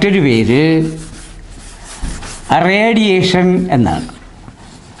അതിന് മറ്റൊരു പേര് റേഡിയേഷൻ എന്നാണ്.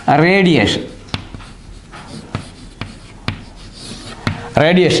 റേഡിയേഷൻ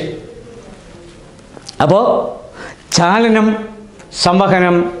അപ്പോൾ ചാലനം,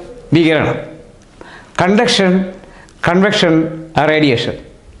 സംവഹനം, വികിരണം, conduction, convection, radiation,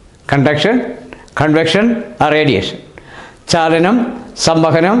 conduction, convection, radiation, ചാലനം,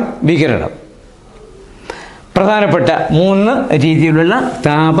 സംവഹനം, വികിരണം. പ്രധാനപ്പെട്ട 3 രീതിയിലുള്ള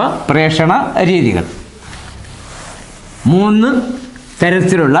താപപ്രേഷണ രീതികൾ. 3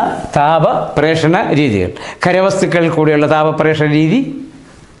 തരത്തിലുള്ള താപപ്രേഷണ രീതികൾ. ഖരവസ്തുക്കളിൽ കൂടിയുള്ള താപപ്രേഷണ രീതി,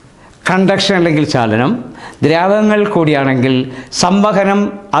 കണ്ടക്ഷൻ അല്ലെങ്കിൽ ചാലനം, ദ്രാവകങ്ങൾ കൂടിയാണെങ്കിൽ സംവഹനം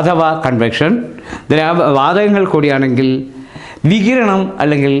അഥവാ കൺവെക്ഷൻ, വാതകങ്ങൾ കൂടിയാണെങ്കിൽ വികിരണം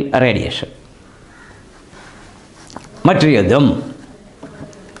അല്ലെങ്കിൽ റേഡിയേഷൻ. മറ്റൊരു യുദ്ധം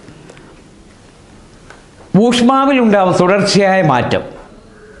ഊഷ്മാവിൽ ഉണ്ടാകുന്ന തുടർച്ചയായ മാറ്റം.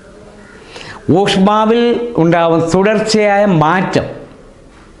 ഊഷ്മാവിൽ ഉണ്ടാകുന്ന തുടർച്ചയായ മാറ്റം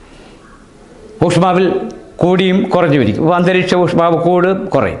ഊഷ്മാവിൽ കൂടിയും കുറഞ്ഞുമിരിക്കും. അന്തരീക്ഷ ഊഷ്മാവ് കൂടും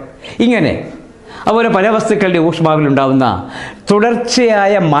കുറയും. ഇങ്ങനെ അതുപോലെ പല വസ്തുക്കളുടെ ഊഷ്മാവിൽ ഉണ്ടാകുന്ന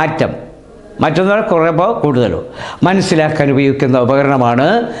തുടർച്ചയായ മാറ്റം, മറ്റൊന്ന് കുറവോ കൂടുതലോ മനസ്സിലാക്കാൻ ഉപയോഗിക്കുന്ന ഉപകരണമാണ്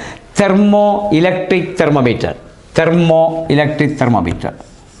thermo electric thermometer. Thermo electric thermometer.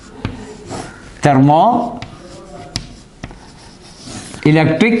 Thermo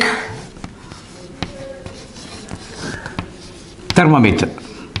electric thermometer.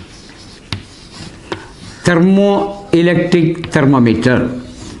 Thermo electric thermometer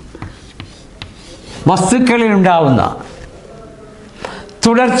വസ്തുക്കളിൽ ഉണ്ടാവുന്ന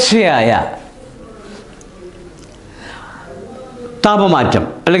തുടർച്ചയായ താപമാറ്റം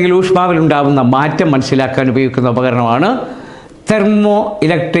അല്ലെങ്കിൽ ഊഷ്മാവിൽ ഉണ്ടാകുന്ന മാറ്റം മനസ്സിലാക്കാൻ ഉപയോഗിക്കുന്ന ഉപകരണമാണ് തെർമോ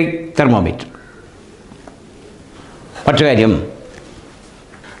ഇലക്ട്രിക് തെർമോമീറ്റർ. മറ്റു കാര്യം,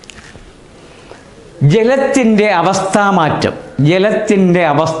 ജലത്തിൻ്റെ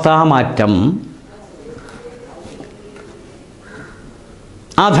അവസ്ഥാമാറ്റം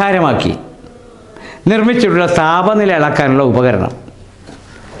ആധാരമാക്കി നിർമ്മിച്ചിട്ടുള്ള താപനില അളക്കാനുള്ള ഉപകരണം.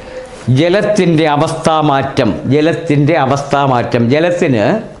 ജലത്തിൻ്റെ അവസ്ഥാമാറ്റം. ജലത്തിന്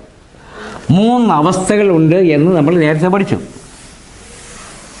 3 അവസ്ഥകളുണ്ട് എന്ന് നമ്മൾ നേരത്തെ പഠിച്ചു.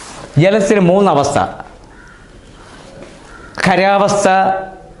 ജലത്തിന് 3 അവസ്ഥ: ഖരാവസ്ഥ,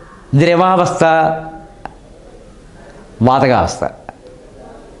 ദ്രവാവസ്ഥ, വാതകാവസ്ഥ.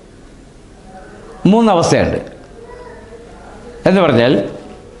 3 അവസ്ഥയുണ്ട്. എന്ന് പറഞ്ഞാൽ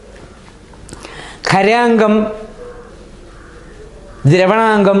ഖരാംഗം,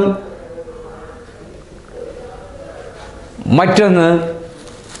 ദ്രവണാംഗം, മറ്റൊന്ന്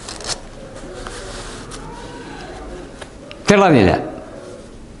തിളനില.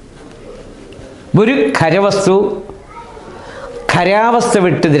 ഒരു ഖരവസ്തു ഖരാവസ്ഥ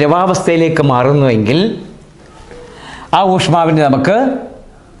വിട്ട് ദ്രവാവസ്ഥയിലേക്ക് മാറുന്നുവെങ്കിൽ ആ ഊഷ്മാവിനെ നമുക്ക്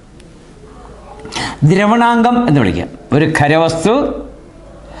ദ്രവണാംഗം എന്ന് വിളിക്കാം. ഒരു ഖരവസ്തു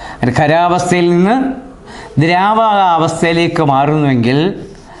ഖരാവസ്ഥയിൽ നിന്ന് ദ്രാവകാവസ്ഥയിലേക്ക് മാറുന്നുവെങ്കിൽ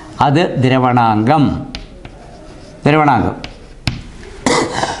അത് ദ്രവണാംഗം.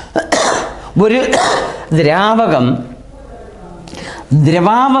 ഒരു ദ്രാവകം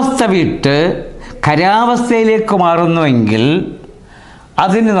ദ്രവാവസ്ഥ വിട്ട് ഖരാവസ്ഥയിലേക്ക് മാറുന്നുവെങ്കിൽ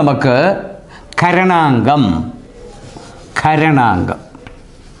അതിന് നമുക്ക് ഖരണാംഗം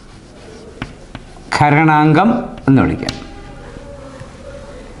എന്ന് വിളിക്കാം.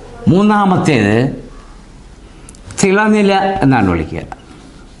 3-ാമത്തേത് തിളനില എന്നാണ് വിളിക്കുക.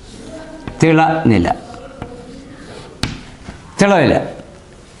 തിളനില.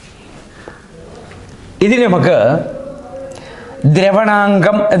 ഇതിന് നമുക്ക്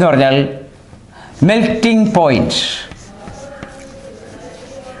ദ്രവണാംഗം എന്ന് പറഞ്ഞാൽ മെൽറ്റിംഗ് പോയിന്റ്.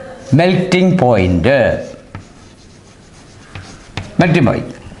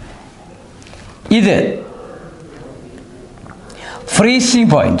 ഇത് freezing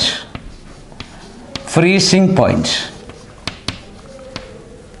point. Freezing point.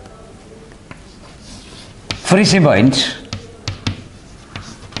 Freezing point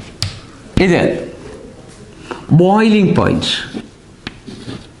ഇത് boiling point.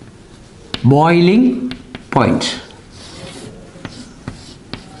 Boiling point.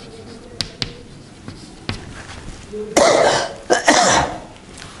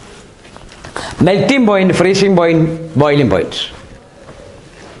 Melting point, freezing point, boiling point.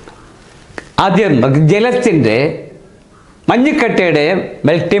 ആദ്യം ജലത്തിൻ്റെ മഞ്ഞക്കട്ടയുടെ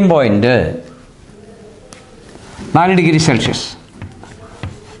melting point 4 degree Celsius.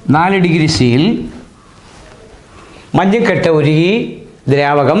 4 degree സിയിൽ മഞ്ഞക്കട്ട ഉരുകി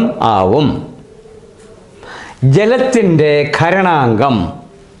ദ്രാവകം ആവും. ജലത്തിൻ്റെ ഖരണാങ്കം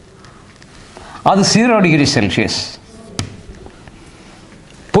അത് 0 ഡിഗ്രി സെൽഷ്യസ്.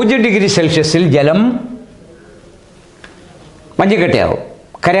 0 ഡിഗ്രി സെൽഷ്യസിൽ ജലം മഞ്ഞക്കട്ടയാവും,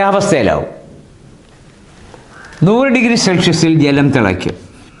 ഖരാവസ്ഥയിലാവും. 100 ഡിഗ്രി സെൽഷ്യസിൽ ജലം തിളയ്ക്കും.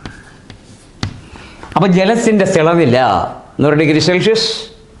 അപ്പോൾ ജലത്തിൻ്റെ തിളനില 100 ഡിഗ്രി സെൽഷ്യസ്.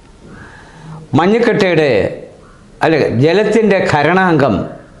 മഞ്ഞക്കട്ടയുടെ ജലത്തിൻ്റെ ഖരണാങ്കം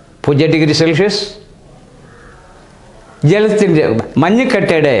 0 ഡിഗ്രി സെൽഷ്യസ്. ജലത്തിൻ്റെ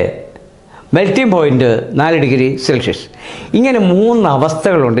മഞ്ഞക്കട്ടയുടെ മെൽറ്റിംഗ് പോയിന്റ് 4 ഡിഗ്രി സെൽഷ്യസ്. ഇങ്ങനെ 3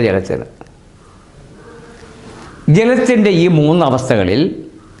 അവസ്ഥകളുണ്ട് ജലത്തിന്. ജലത്തിൻ്റെ ഈ 3 അവസ്ഥകളിൽ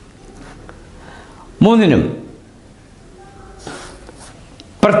മൂന്നിനും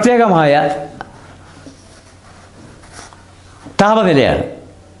പ്രത്യേകമായ താപനിലയാണ്.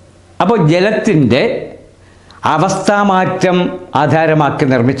 അപ്പോൾ ജലത്തിൻ്റെ അവസ്ഥാമാറ്റം ആധാരമാക്കി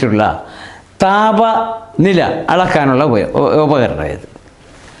നിർമ്മിച്ചിട്ടുള്ള താപനില അളക്കാനുള്ള ഉപകരണം ഇത്.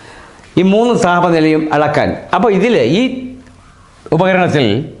 ഈ 3 താപനിലയും അളക്കാൻ. അപ്പോൾ ഇതിൽ ഈ ഉപകരണത്തിൽ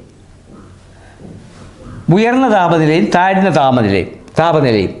ഉയർന്ന താപനിലയും താഴ്ന്ന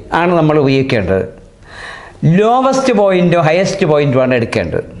താപനിലയും ആണ് നമ്മൾ ഉപയോഗിക്കേണ്ടത്. ലോവസ്റ്റ് പോയിൻറ്റോ ഹയസ്റ്റ് പോയിൻറ്റോ ആണ്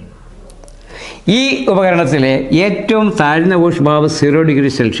എടുക്കേണ്ടത്. ഈ ഉപകരണത്തിലെ ഏറ്റവും താഴ്ന്ന ഊഷ്മാവ് 0 ഡിഗ്രി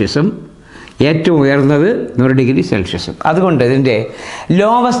സെൽഷ്യസും ഏറ്റവും ഉയർന്നത് 100 ഡിഗ്രി സെൽഷ്യസും. അതുകൊണ്ട് ഇതിൻ്റെ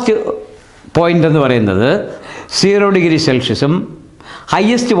ലോവസ്റ്റ് പോയിൻ്റ് എന്ന് പറയുന്നത് 0 ഡിഗ്രി സെൽഷ്യസും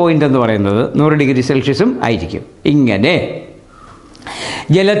ഹയസ്റ്റ് പോയിൻ്റ് എന്ന് പറയുന്നത് 100 ഡിഗ്രി സെൽഷ്യസും ആയിരിക്കും. ഇങ്ങനെ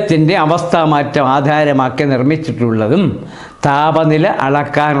ജലത്തിൻ്റെ അവസ്ഥാമാറ്റം ആധാരമാക്കി നിർമ്മിച്ചിട്ടുള്ളതും താപനില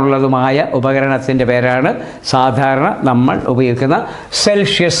അളക്കാനുള്ളതുമായ ഉപകരണത്തിൻ്റെ പേരാണ് സാധാരണ നമ്മൾ ഉപയോഗിക്കുന്ന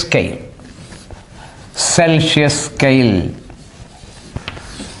സെൽഷ്യസ് സ്കെയിൽ.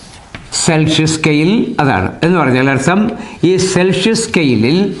 സെൽഷ്യസ് സ്കെയിൽ അതാണ് എന്ന് പറഞ്ഞാൽ അർത്ഥം. ഈ സെൽഷ്യസ്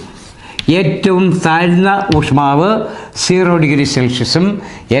സ്കെയിലിൽ ഏറ്റവും താഴ്ന്ന ഊഷ്മാവ് 0 ഡിഗ്രി സെൽഷ്യസും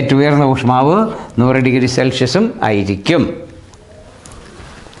ഏറ്റവും ഉയർന്ന ഊഷ്മാവ് 100 ഡിഗ്രി സെൽഷ്യസും ആയിരിക്കും.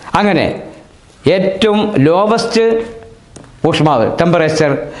 അങ്ങനെ ഏറ്റവും ലോവസ്റ്റ് ഊഷ്മാവ്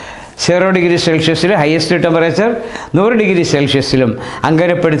temperature 0 degree സെൽഷ്യസിൽ, highest temperature 100 degree സെൽഷ്യസിലും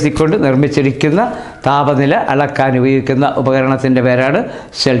അങ്കരപ്പെടുത്തിക്കൊണ്ട് നിർമ്മിച്ചിരിക്കുന്ന താപനില അളക്കാൻ ഉപയോഗിക്കുന്ന ഉപകരണത്തിൻ്റെ പേരാണ്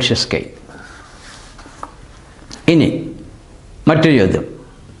സെൽഷ്യസ് സ്കെയിൽ. ഇനി മറ്റൊരു ചോദ്യം.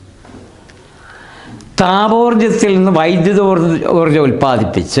 താപോർജ്ജത്തിൽ നിന്ന് വൈദ്യുതോർജ്ജം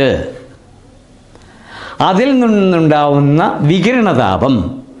ഉൽപ്പാദിപ്പിച്ച് അതിൽ നിന്നുണ്ടാവുന്ന വികിരണതാപം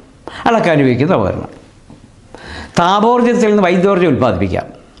അളക്കാൻ ഉപയോഗിക്കുന്ന ഉപകരണം. താപോർജ്ജത്തിൽ നിന്ന് വൈദ്യുതോർജ്ജം ഉൽപ്പാദിപ്പിക്കാം.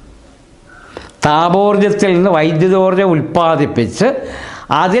 താപോർജ്ജത്തിൽ നിന്ന് വൈദ്യുതോർജ്ജം ഉൽപ്പാദിപ്പിച്ച്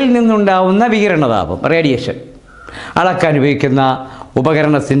അതിൽ നിന്നുണ്ടാവുന്ന വികിരണതാപം, റേഡിയേഷൻ, അളക്കാൻ ഉപയോഗിക്കുന്ന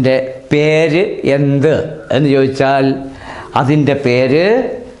ഉപകരണത്തിൻ്റെ പേര് എന്ത് എന്ന് ചോദിച്ചാൽ അതിൻ്റെ പേര്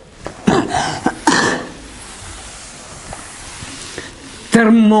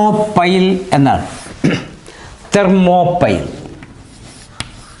തെർമോപൈൽ എന്നാണ്. തെർമോപൈൽ.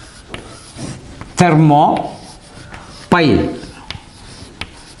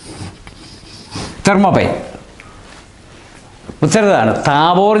 ഉത്തരതാണ്.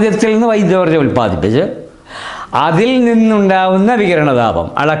 താപോർജ്ജത്തിൽ നിന്ന് വൈദ്യുതോർജ്ജം ഉൽപ്പാദിപ്പിച്ച് അതിൽ നിന്നുണ്ടാവുന്ന വികിരണതാപം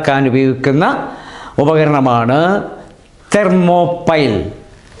അളക്കാൻ ഉപയോഗിക്കുന്ന ഉപകരണമാണ് തെർമോപൈൽ.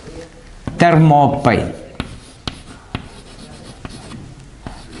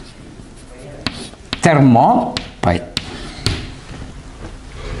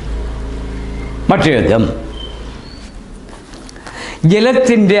 മറ്റൊരു ചോദ്യം.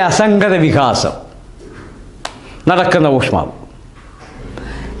 ജലത്തിൻ്റെ അസംഗത വികാസം നടക്കുന്ന ഊഷ്മാവ്.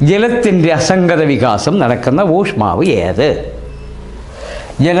 ജലത്തിൻ്റെ അസംഗത വികാസം നടക്കുന്ന ഊഷ്മാവ് ഏത്?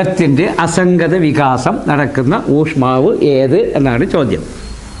 ജലത്തിൻ്റെ അസംഗത വികാസം നടക്കുന്ന ഊഷ്മാവ് ഏത് എന്നാണ് ചോദ്യം.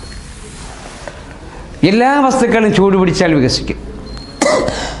 എല്ലാ വസ്തുക്കളും ചൂടുപിടിച്ചാൽ വികസിക്കും.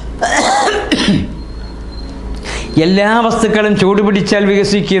 എല്ലാ വസ്തുക്കളും ചൂടുപിടിച്ചാൽ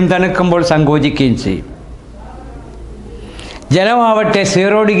വികസിക്കുകയും തണുക്കുമ്പോൾ സങ്കോചിക്കുകയും ചെയ്യും. ജലമാവട്ടെ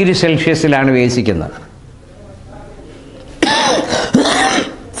 0 ഡിഗ്രി സെൽഷ്യസിലാണ് വികസിക്കുന്നത്.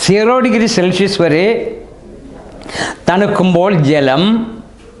 0 ഡിഗ്രി സെൽഷ്യസ് വരെ തണുക്കുമ്പോൾ ജലം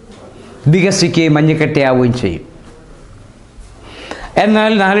വികസിക്കുകയും മഞ്ഞുകട്ടയാവുകയും ചെയ്യും.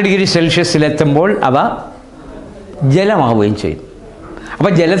 എന്നാൽ 4 ഡിഗ്രി സെൽഷ്യസിലെത്തുമ്പോൾ അവ ജലമാവുകയും ചെയ്യും.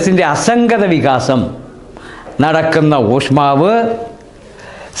 അപ്പോൾ ജലത്തിൻ്റെ അസംഗത വികാസം നടക്കുന്ന ഊഷ്മാവ്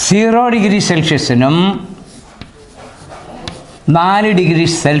 0 ഡിഗ്രി സെൽഷ്യസിനും 4 ഡിഗ്രി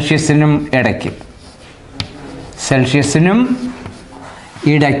സെൽഷ്യസിനും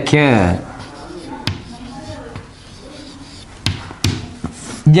ഇടയ്ക്ക്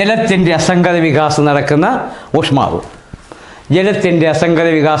ജലത്തിൻ്റെ അസംഗത വികാസം നടക്കുന്ന ഊഷ്മാവ്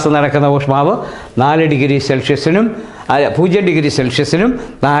 4 ഡിഗ്രി സെൽഷ്യസിനും 0 ഡിഗ്രി സെൽഷ്യസിനും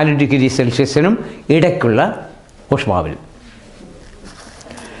 4 ഡിഗ്രി സെൽഷ്യസിനും ഇടയ്ക്കുള്ള ഊഷ്മാവിൽ.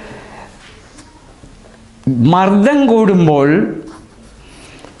 മർദ്ദം കൂടുമ്പോൾ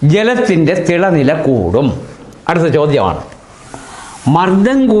ജലത്തിൻ്റെ തിളനില കൂടും. അടുത്ത ചോദ്യമാണ്,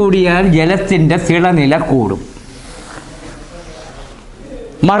 മർദ്ദം കൂടിയാൽ ജലത്തിൻ്റെ തിളനില കൂടും.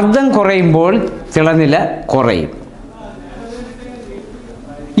 മർദ്ദം കുറയുമ്പോൾ തിളനില കുറയും.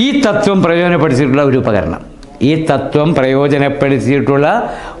 ഈ തത്വം പ്രയോജനപ്പെടുത്തിയിട്ടുള്ള ഒരു ഉപകരണം.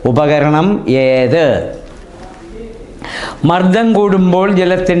 ഉപകരണം ഏത്? മർദ്ദം കൂടുമ്പോൾ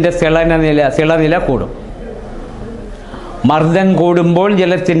ജലത്തിൻ്റെ തിളനില കൂടും. മർദ്ദം കൂടുമ്പോൾ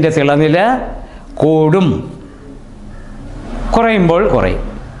ജലത്തിൻ്റെ തിളനില കൂടും, കുറയുമ്പോൾ കുറയും.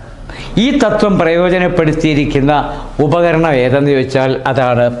 ഈ തത്വം പ്രയോജനപ്പെടുത്തിയിരിക്കുന്ന ഉപകരണം ഏതെന്ന് ചോദിച്ചാൽ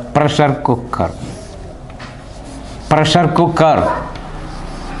അതാണ് പ്രഷർ കുക്കർ.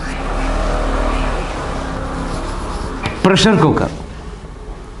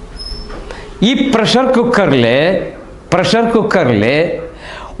 ഈ പ്രഷർ കുക്കറിലെ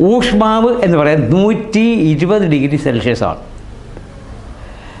ഊഷ്മാവ് എന്ന് പറയുന്നത് 120 ഡിഗ്രി സെൽഷ്യസ് ആണ്.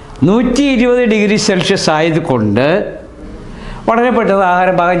 120 ഡിഗ്രി സെൽഷ്യസ് ആയതുകൊണ്ട് വളരെ പെട്ടെന്ന്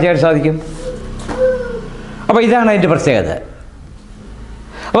ആഹാരം പാകം ചെയ്യാൻ സാധിക്കും. അപ്പോൾ ഇതാണ് അതിൻ്റെ പ്രത്യേകത.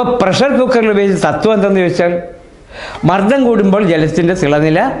 അപ്പോൾ പ്രഷർ കുക്കറിൽ ഉപയോഗിച്ച തത്വം എന്തെന്ന് ചോദിച്ചാൽ മർദ്ദം കൂടുമ്പോൾ ജലത്തിൻ്റെ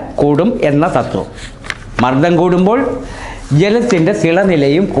തിളനില കൂടും എന്ന തത്വം. മർദ്ദം കൂടുമ്പോൾ ജലത്തിൻ്റെ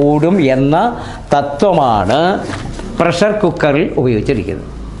തിളനിലയും കൂടും എന്ന തത്വമാണ് പ്രഷർ കുക്കറിൽ ഉപയോഗിച്ചിരിക്കുന്നത്.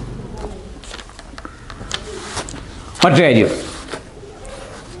 മറ്റു കാര്യം,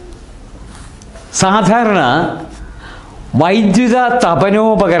 സാധാരണ വൈദ്യുത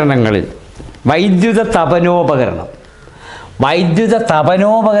തപനോപകരണം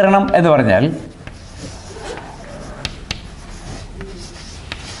എന്ന് പറഞ്ഞാൽ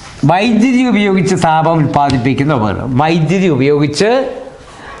വൈദ്യുതി ഉപയോഗിച്ച് താപം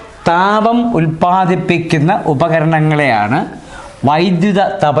ഉൽപ്പാദിപ്പിക്കുന്ന ഉപകരണങ്ങളെയാണ് വൈദ്യുത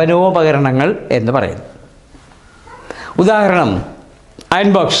തപനോപകരണങ്ങൾ എന്ന് പറയുന്നത്. ഉദാഹരണം, അയൺ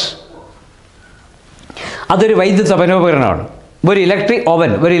ബോക്സ്, അതൊരു വൈദ്യുത തപനോപകരണമാണ്. ഒരു ഇലക്ട്രിക്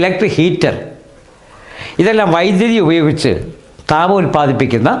ഓവൻ, ഒരു ഇലക്ട്രിക് ഹീറ്റർ, ഇതെല്ലാം വൈദ്യുതി ഉപയോഗിച്ച് താപം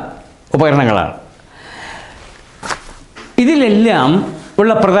ഉൽപ്പാദിപ്പിക്കുന്ന ഉപകരണങ്ങളാണ്. ഇതിലെല്ലാം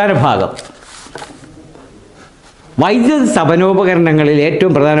ഉള്ള പ്രധാന ഭാഗം, വൈദ്യുത തപനോപകരണങ്ങളിൽ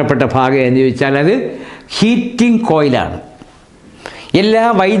ഏറ്റവും പ്രധാനപ്പെട്ട ഭാഗം എന്ന് ചോദിച്ചാൽ അത് ഹീറ്റിംഗ് കോയിലാണ്. എല്ലാ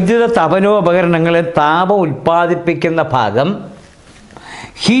വൈദ്യുത തപനോപകരണങ്ങളും താപം ഉൽപ്പാദിപ്പിക്കുന്ന ഭാഗം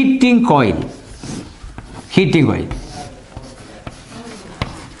ഹീറ്റിംഗ് കോയിൽ.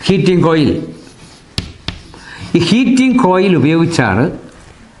 ഈ ഹീറ്റിംഗ് കോയിൽ ഉപയോഗിച്ചാണ്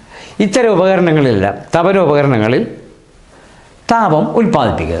ഇത്തരം ഉപകരണങ്ങളെല്ലാം തപനോപകരണങ്ങളിൽ താപം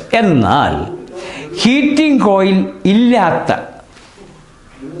ഉൽപ്പാദിപ്പിക്കുക. എന്നാൽ ഹീറ്റിംഗ് കോയിൽ ഇല്ലാത്ത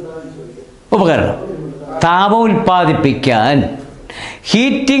ഉപകരണം, താപം ഉൽപ്പാദിപ്പിക്കാൻ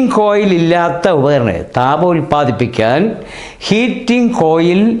ഹീറ്റിംഗ്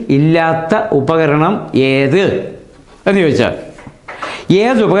കോയിൽ ഇല്ലാത്ത ഉപകരണം ഏത് എന്ന് ചോദിച്ചാൽ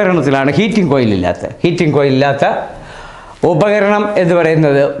ഏത് ഉപകരണത്തിലാണ് ഹീറ്റിംഗ് കോയിൽ ഇല്ലാത്ത ഉപകരണം എന്ന്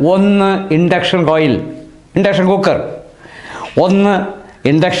പറയുന്നത്? ഒന്ന് ഇൻഡക്ഷൻ കുക്കർ,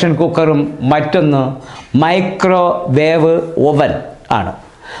 ഇൻഡക്ഷൻ കുക്കറും മറ്റൊന്ന് മൈക്രോവേവ് ഓവൻ ആണ്.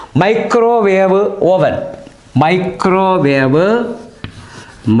 മൈക്രോവേവ് ഓവൻ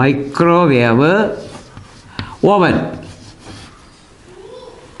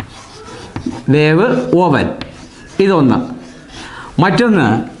ഇതൊന്ന്. മറ്റൊന്ന്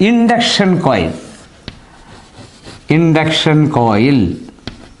ഇൻഡക്ഷൻ കോയിൽ.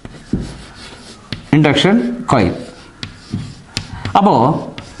 അപ്പോൾ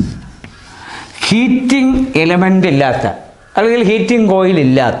ഹീറ്റിംഗ് എലമെൻ്റ് ഇല്ലാത്ത അല്ലെങ്കിൽ ഹീറ്റിംഗ് കോയിൽ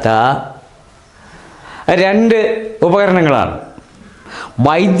ഇല്ലാത്ത രണ്ട് ഉപകരണങ്ങളാണ്.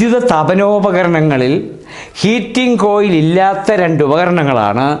 വൈദ്യുത തപനോപകരണങ്ങളിൽ ഹീറ്റിംഗ് കോയിൽ ഇല്ലാത്ത രണ്ട്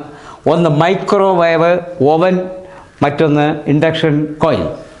ഉപകരണങ്ങളാണ്. ഒന്ന് മൈക്രോവേവ് ഓവൻ, മറ്റൊന്ന് induction coil.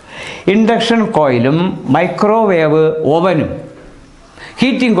 Induction കോയിലും microwave ഓവനും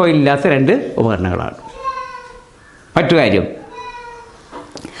heating കോയിലില്ലാത്ത 2 ഉപകരണങ്ങളാണ്. മറ്റു കാര്യം,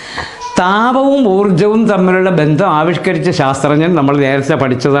 താപവും ഊർജവും തമ്മിലുള്ള ബന്ധം ആവിഷ്കരിച്ച ശാസ്ത്രജ്ഞൻ നമ്മൾ നേരത്തെ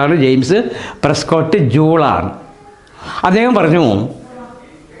പഠിച്ചതാണ്, ജെയിംസ് പ്രെസ്കോട്ട് ജൂളാണ്. അദ്ദേഹം പറഞ്ഞു,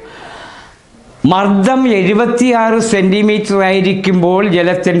 മർദ്ദം 76 സെൻറ്റിമീറ്റർ ആയിരിക്കുമ്പോൾ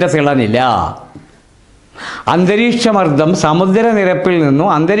ജലത്തിൻ്റെ തിളനില, അന്തരീക്ഷമർദ്ദം സമുദ്രനിരപ്പിൽ നിന്നും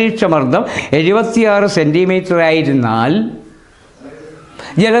അന്തരീക്ഷമർദ്ദം 76 സെൻറ്റിമീറ്റർ ആയിരുന്നാൽ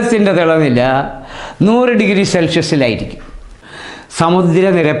ജലത്തിൻ്റെ തിളനില 100 ഡിഗ്രി സെൽഷ്യസിലായിരിക്കും.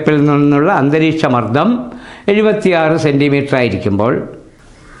 സമുദ്രനിരപ്പിൽ നിന്നുള്ള അന്തരീക്ഷമർദ്ദം 76 സെൻറ്റിമീറ്റർ ആയിരിക്കുമ്പോൾ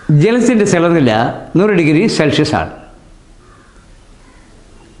ജലത്തിൻ്റെ തിളനില 100 ഡിഗ്രി സെൽഷ്യസാണ്.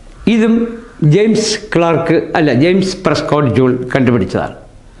 ഇതും ജെയിംസ് പ്രെസ്കോട്ട് ജൂൾ കണ്ടുപിടിച്ചതാണ്.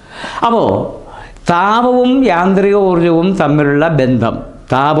 അപ്പോൾ താപവും യാന്ത്രിക ഊർജവും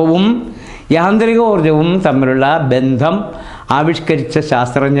തമ്മിലുള്ള ബന്ധം ആവിഷ്കരിച്ച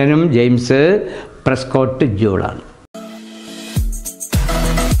ശാസ്ത്രജ്ഞനും ജെയിംസ് പ്രെസ്കോട്ട് ജൂളാണ്.